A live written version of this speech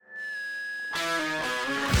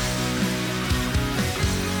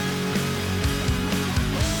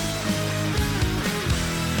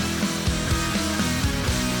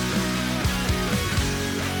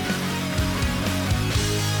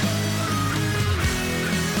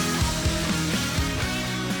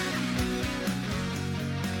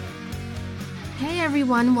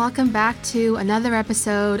everyone, welcome back to another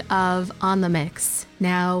episode of On the Mix.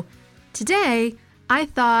 Now, today, I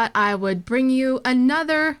thought I would bring you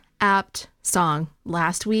another apt song.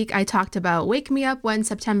 Last week, I talked about Wake Me Up When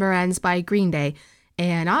September Ends by Green Day,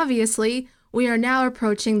 and obviously, we are now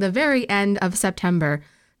approaching the very end of September.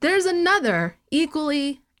 There's another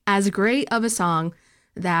equally as great of a song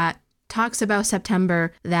that talks about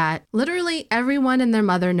September that literally everyone and their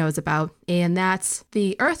mother knows about, and that's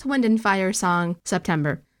the Earth, Wind & Fire song,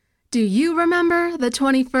 September. Do you remember the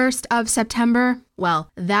 21st of September?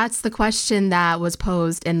 Well, that's the question that was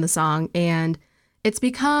posed in the song, and it's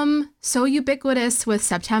become so ubiquitous with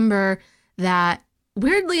September that,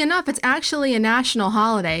 weirdly enough, it's actually a national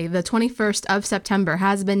holiday. The 21st of September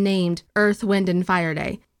has been named Earth, Wind & Fire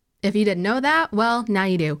Day. If you didn't know that, well, now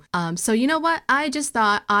you do. So you know what? I just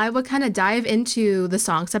thought I would kind of dive into the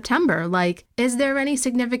song September. Like, is there any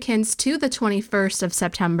significance to the 21st of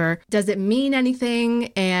September? Does it mean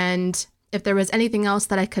anything? And if there was anything else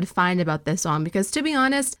that I could find about this song, because to be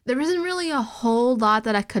honest, there isn't really a whole lot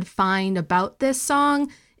that I could find about this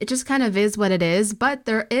song. It just kind of is what it is, but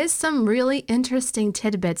there is some really interesting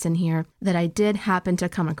tidbits in here that I did happen to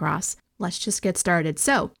come across. Let's just get started.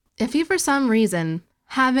 So, if you for some reason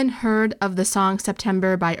haven't heard of the song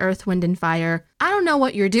September by Earth, Wind & Fire, I don't know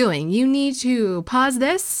what you're doing. You need to pause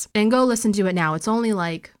this and go listen to it now. It's only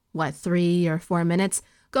like, 3 or 4 minutes?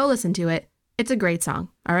 Go listen to it. It's a great song,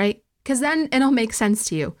 all right? Because then it'll make sense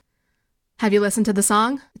to you. Have you listened to the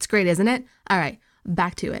song? It's great, isn't it? All right,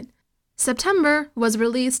 back to it. September was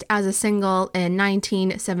released as a single in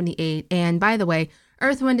 1978. And by the way,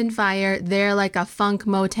 Earth, Wind & Fire, they're like a funk,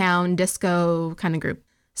 Motown, disco kind of group.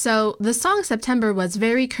 So the song September was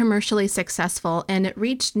very commercially successful, and it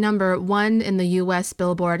reached number 1 in the US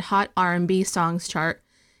Billboard Hot R&B Songs chart.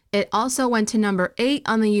 It also went to number 8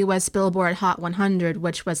 on the US Billboard Hot 100,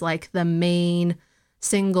 which was like the main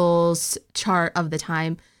singles chart of the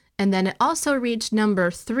time. And then it also reached number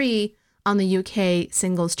 3 on the UK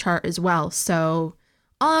singles chart as well. So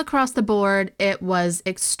all across the board, it was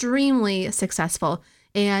extremely successful.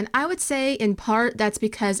 And I would say in part that's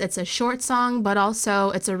because it's a short song, but also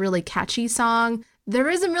it's a really catchy song. There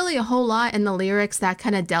isn't really a whole lot in the lyrics that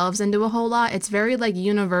kind of delves into a whole lot. It's very like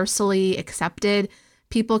universally accepted.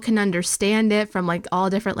 People can understand it from like all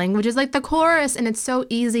different languages, like the chorus, and it's so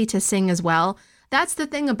easy to sing as well. That's the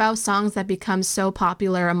thing about songs that become so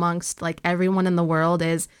popular amongst like everyone in the world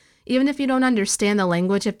is even if you don't understand the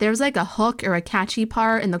language, if there's like a hook or a catchy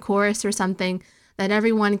part in the chorus or something that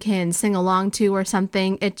everyone can sing along to or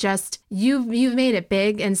something, it just, you've made it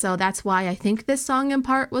big, and so that's why I think this song in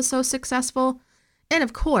part was so successful. And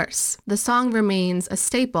of course, the song remains a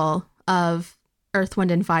staple of Earth,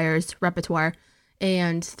 Wind & Fire's repertoire,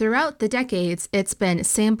 and throughout the decades, it's been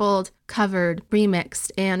sampled, covered,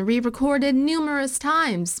 remixed, and re-recorded numerous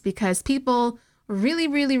times because people really,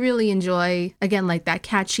 really, really enjoy, again, like that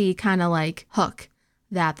catchy kind of like hook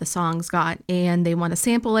that the song's got, and they want to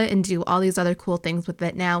sample it and do all these other cool things with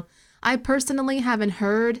it. Now, I personally haven't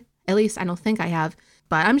heard, at least I don't think I have,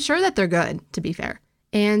 but I'm sure that they're good, to be fair.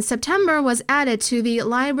 And September was added to the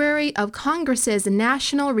Library of Congress's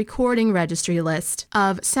National Recording Registry list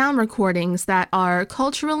of sound recordings that are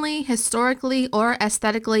culturally, historically, or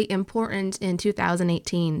aesthetically important in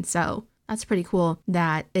 2018. So that's pretty cool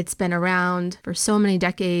that it's been around for so many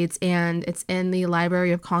decades and it's in the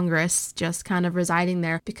Library of Congress, just kind of residing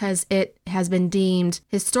there because it has been deemed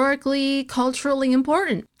historically, culturally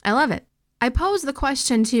important. I love it. I posed the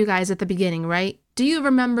question to you guys at the beginning, right? Do you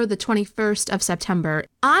remember the 21st of September?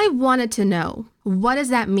 I wanted to know, what does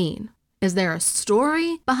that mean? Is there a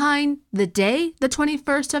story behind the day, the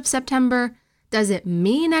 21st of September? Does it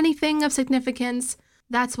mean anything of significance?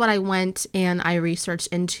 That's what I went and I researched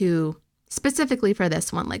into specifically for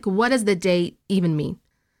this one. Like, what does the date even mean?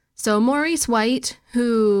 So Maurice White,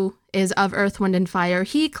 who is of Earth, Wind & Fire,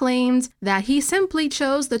 he claimed that he simply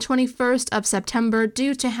chose the 21st of September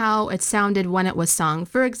due to how it sounded when it was sung.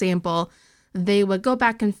 For example, they would go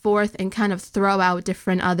back and forth and kind of throw out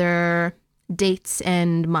different other dates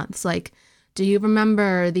and months. Like, do you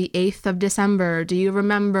remember the 8th of December? Do you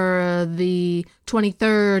remember the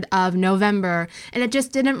 23rd of November? And it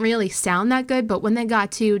just didn't really sound that good. But when they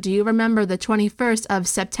got to, do you remember the 21st of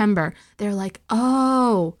September? They're like,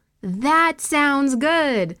 oh, that sounds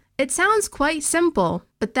good. It sounds quite simple,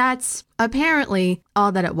 but that's apparently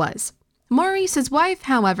all that it was. Maurice's wife,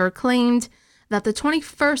 however, claimed that the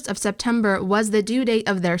 21st of September was the due date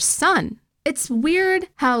of their son. It's weird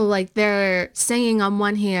how like they're saying on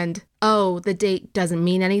one hand, oh, the date doesn't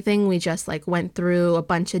mean anything. We just like went through a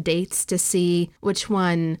bunch of dates to see which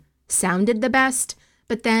one sounded the best.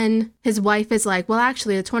 But then his wife is like, well,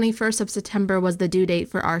 actually, the 21st of September was the due date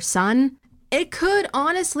for our son. It could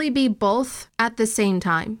honestly be both at the same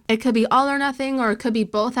time. It could be all or nothing, or it could be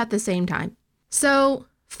both at the same time. So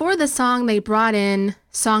for the song, they brought in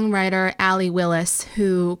songwriter Allee Willis,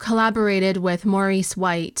 who collaborated with Maurice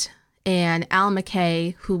White and Al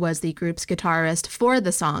McKay, who was the group's guitarist, for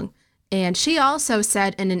the song. And she also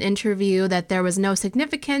said in an interview that there was no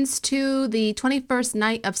significance to the 21st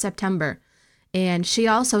night of September. And she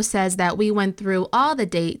also says that we went through all the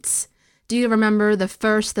dates. Do you remember the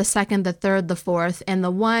 1st, the 2nd, the 3rd, the 4th? And the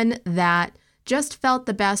one that just felt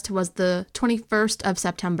the best was the 21st of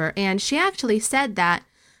September. And she actually said that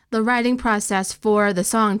the writing process for the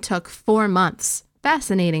song took 4 months.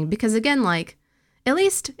 Fascinating, because again, like, at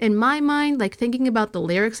least in my mind, like thinking about the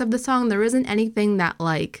lyrics of the song, there isn't anything that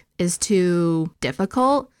like is too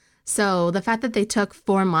difficult. So the fact that they took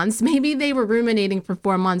 4 months, maybe they were ruminating for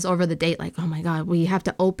 4 months over the date. Like, oh my God, we have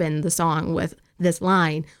to open the song with this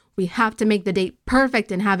line. We have to make the date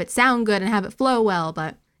perfect and have it sound good and have it flow well.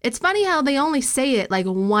 But it's funny how they only say it like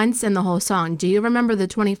once in the whole song. Do you remember the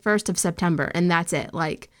 21st of September? And that's it.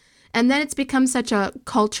 Like, and then it's become such a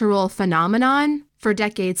cultural phenomenon for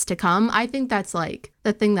decades to come. I think that's like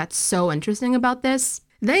the thing that's so interesting about this.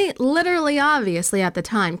 They literally, obviously at the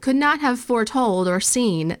time, could not have foretold or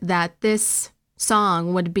seen that this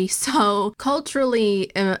song would be so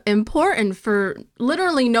culturally important for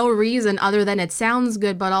literally no reason other than it sounds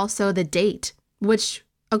good, but also the date, which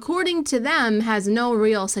according to them has no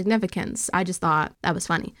real significance. I just thought that was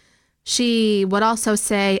funny. She would also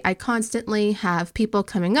say, I constantly have people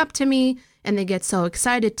coming up to me and they get so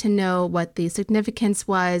excited to know what the significance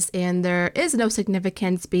was, and there is no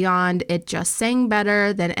significance beyond it just sang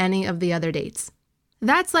better than any of the other dates.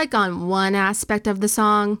 That's like on one aspect of the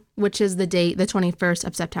song, which is the date, the 21st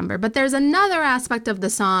of September. But there's another aspect of the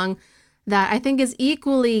song that I think is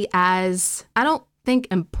equally as, I don't think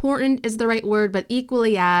important is the right word, but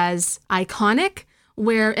equally as iconic,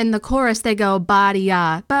 where in the chorus they go,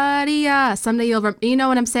 body-ya, body-ya. Someday you know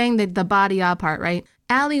what I'm saying? The body-ya part, right?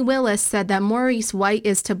 Allee Willis said that Maurice White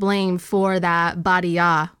is to blame for that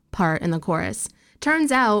body-ya part in the chorus.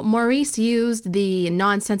 Turns out Maurice used the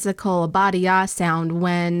nonsensical body-ya sound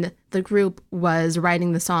when the group was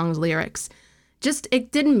writing the song's lyrics.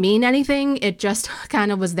 It didn't mean anything. It just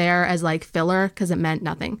kind of was there as like filler because it meant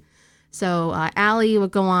nothing. So Allee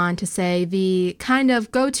would go on to say the kind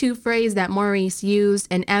of go-to phrase that Maurice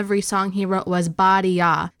used in every song he wrote was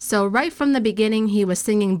body-ya. So right from the beginning, he was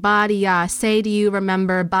singing body-ya, say do you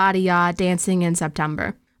remember body-ya, dancing in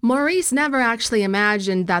September. Maurice never actually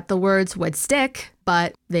imagined that the words would stick,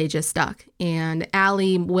 but they just stuck. And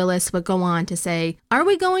Allee Willis would go on to say, are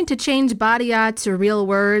we going to change body-ya to real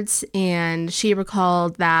words? And she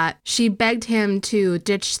recalled that she begged him to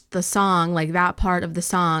ditch the song, like that part of the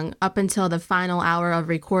song, up until the final hour of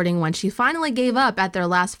recording when she finally gave up at their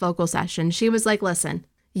last vocal session. She was like, listen,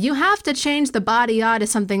 you have to change the body-ya to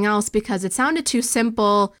something else because it sounded too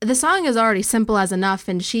simple. The song is already simple as enough,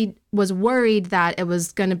 and she was worried that it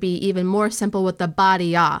was going to be even more simple with the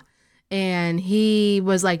body-ya. And he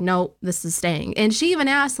was like, no, this is staying. And she even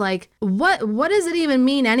asked, like, what does it even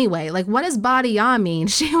mean anyway? Like, what does body-ya mean?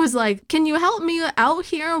 She was like, can you help me out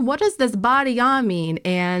here? What does this body-ya mean?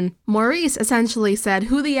 And Maurice essentially said,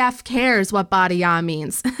 who the F cares what body-ya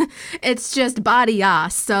means? It's just body-ya.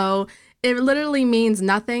 So it literally means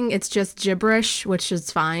nothing. It's just gibberish, which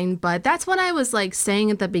is fine. But that's what I was like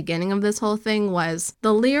saying at the beginning of this whole thing was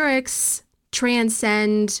the lyrics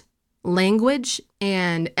transcend language,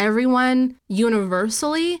 and everyone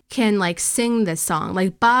universally can like sing this song,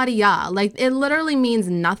 like body-ya. Like it literally means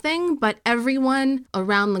nothing, but everyone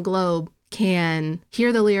around the globe can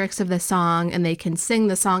hear the lyrics of the song and they can sing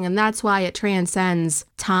the song, and that's why it transcends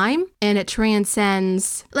time and it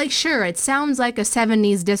transcends, like, sure, it sounds like a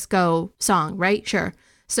 70s disco song, right? Sure.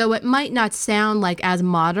 So it might not sound like as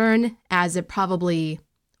modern as it probably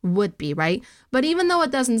would be, right? But even though it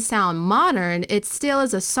doesn't sound modern, it still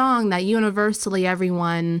is a song that universally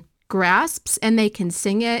everyone grasps and they can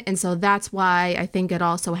sing it. And so that's why I think it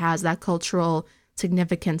also has that cultural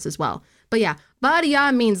significance as well. But yeah,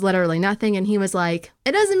 body-ya means literally nothing. And he was like,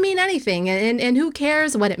 it doesn't mean anything. And who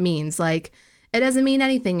cares what it means? Like, it doesn't mean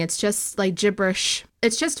anything. It's just like gibberish.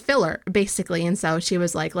 It's just filler, basically. And so she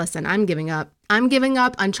was like, listen, I'm giving up. I'm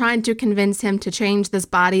trying to convince him to change this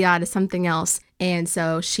body-ya to something else. And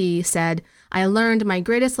so she said, I learned my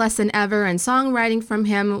greatest lesson ever in songwriting from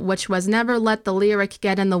him, which was never let the lyric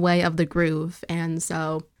get in the way of the groove. And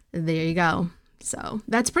so there you go. So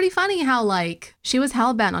that's pretty funny how like she was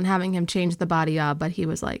hell-bent on having him change the body-ya, but he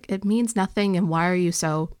was like, it means nothing. And why are you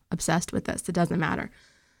so obsessed with this? It doesn't matter.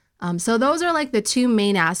 So those are like the two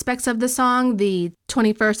main aspects of the song, the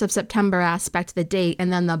 21st of September aspect, the date,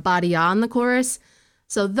 and then the body on the chorus.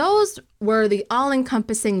 So those were the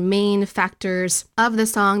all-encompassing main factors of the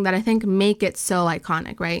song that I think make it so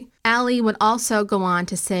iconic, right? Ally would also go on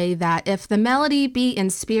to say that if the melody, beat,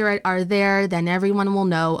 and spirit are there, then everyone will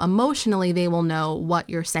know, emotionally they will know what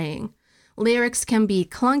you're saying. Lyrics can be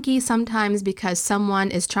clunky sometimes because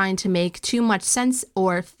someone is trying to make too much sense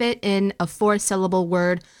or fit in a 4-syllable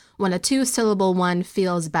word when a 2-syllable one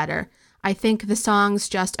feels better. I think the song's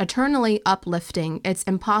just eternally uplifting. It's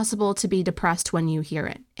impossible to be depressed when you hear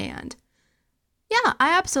it. And yeah,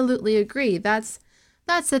 I absolutely agree. That's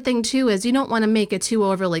the thing too, is you don't want to make it too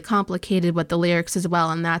overly complicated with the lyrics as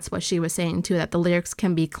well. And that's what she was saying too, that the lyrics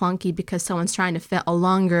can be clunky because someone's trying to fit a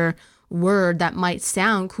longer word that might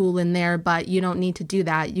sound cool in there, but you don't need to do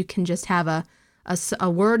that. You can just have a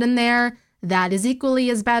word in there that is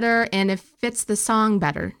equally as better and it fits the song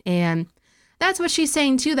better. And that's what she's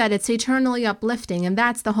saying too, that it's eternally uplifting. And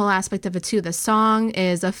that's the whole aspect of it too. The song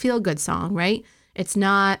is a feel-good song, right? It's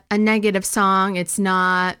not a negative song. It's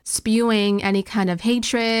not spewing any kind of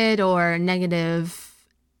hatred or negative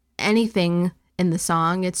anything in the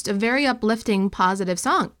song. It's a very uplifting, positive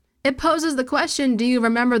song. It poses the question, do you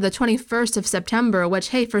remember the 21st of September? Which,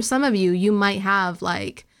 hey, for some of you, you might have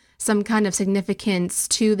like some kind of significance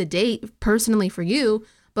to the date personally for you.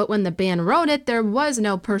 But when the band wrote it, there was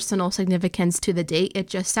no personal significance to the date. It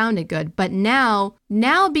just sounded good. But now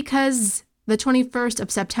because the 21st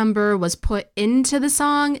of September was put into the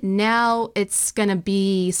song, now it's going to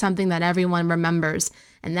be something that everyone remembers.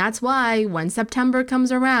 And that's why when September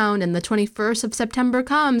comes around and the 21st of September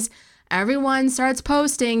comes, everyone starts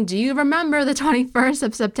posting, do you remember the 21st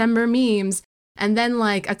of September memes? And then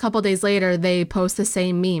like a couple days later, they post the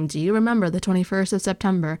same meme. Do you remember the 21st of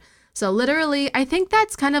September? So literally, I think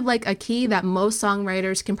that's kind of like a key that most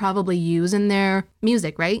songwriters can probably use in their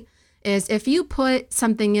music, right? Is if you put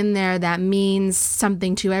something in there that means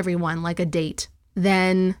something to everyone, like a date,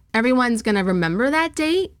 then everyone's going to remember that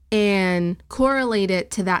date and correlate it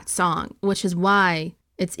to that song, which is why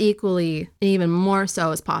it's equally and even more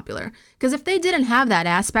so as popular. Because if they didn't have that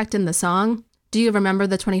aspect in the song, do you remember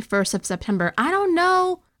the 21st of September? I don't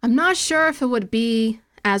know. I'm not sure if it would be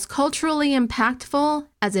as culturally impactful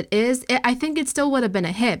as it is. I think it still would have been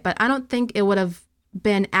a hit, but I don't think it would have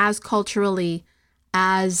been as culturally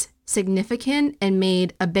as significant and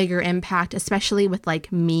made a bigger impact, especially with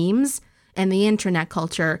like memes and the internet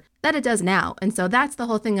culture that it does now. And so that's the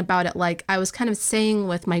whole thing about it. Like I was kind of saying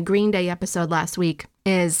with my Green Day episode last week,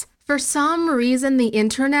 is for some reason the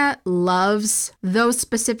internet loves those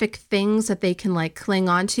specific things that they can like cling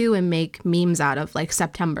onto and make memes out of, like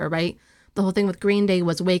September, right? The whole thing with Green Day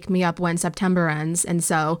was wake me up when September ends. And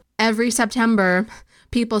so every September,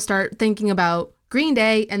 people start thinking about Green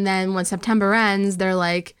Day. And then when September ends, they're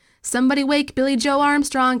like, somebody wake Billie Joe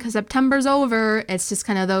Armstrong because September's over. It's just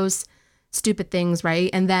kind of those stupid things, right?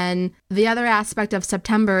 And then the other aspect of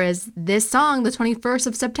September is this song, the 21st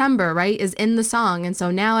of September, right, is in the song. And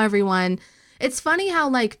so now everyone, it's funny how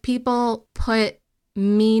like people put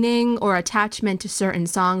meaning or attachment to certain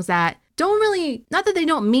songs that don't really, not that they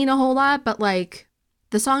don't mean a whole lot, but like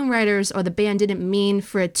the songwriters or the band didn't mean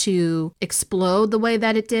for it to explode the way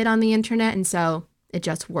that it did on the internet. And so it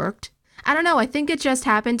just worked. I don't know. I think it just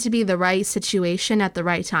happened to be the right situation at the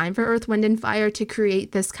right time for Earth, Wind, and Fire to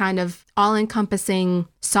create this kind of all-encompassing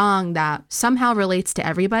song that somehow relates to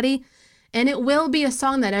everybody. And it will be a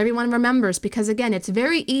song that everyone remembers because, again, it's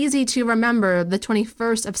very easy to remember the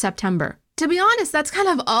 21st of September. To be honest, that's kind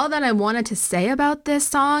of all that I wanted to say about this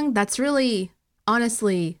song. That's really,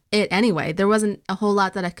 honestly, it anyway. There wasn't a whole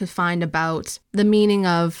lot that I could find about the meaning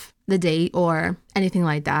of the date or anything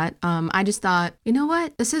like that. I just thought, you know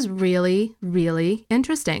what? This is really, really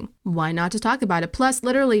interesting. Why not just talk about it? Plus,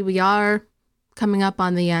 literally, we are coming up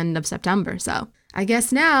on the end of September. So I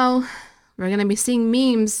guess now we're going to be seeing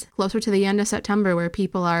memes closer to the end of September where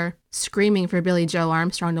people are screaming for Billie Joe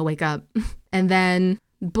Armstrong to wake up. And then,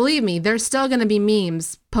 believe me, there's still going to be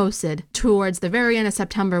memes posted towards the very end of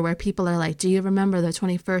September where people are like, do you remember the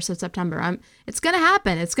 21st of September? It's going to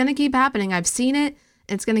happen. It's going to keep happening. I've seen it.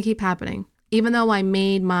 It's going to keep happening. Even though I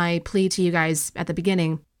made my plea to you guys at the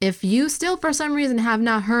beginning, if you still for some reason have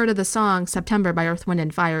not heard of the song September by Earth, Wind,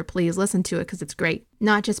 and Fire, please listen to it because it's great.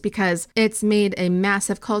 Not just because it's made a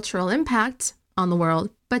massive cultural impact on the world,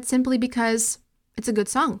 but simply because it's a good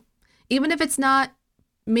song. Even if it's not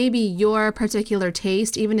maybe your particular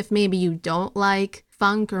taste, even if maybe you don't like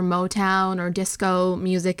funk or Motown or disco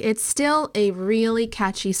music, it's still a really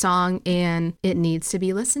catchy song and it needs to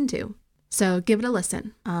be listened to. So give it a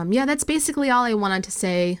listen. Yeah, that's basically all I wanted to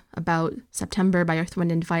say about September by Earth,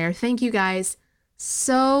 Wind, and Fire. Thank you guys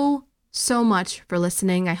so much for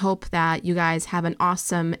listening. I hope that you guys have an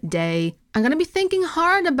awesome day. I'm going to be thinking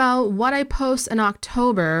hard about what I post in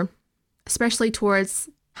October, especially towards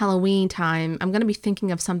Halloween time. I'm going to be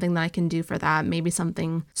thinking of something that I can do for that. Maybe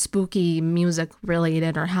something spooky, music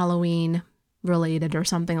related, or Halloween related, or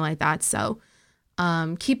something like that. So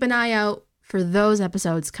keep an eye out for those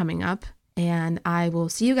episodes coming up. And I will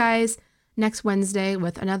see you guys next Wednesday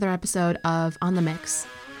with another episode of On the Mix.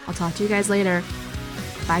 I'll talk to you guys later.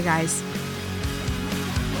 Bye, guys.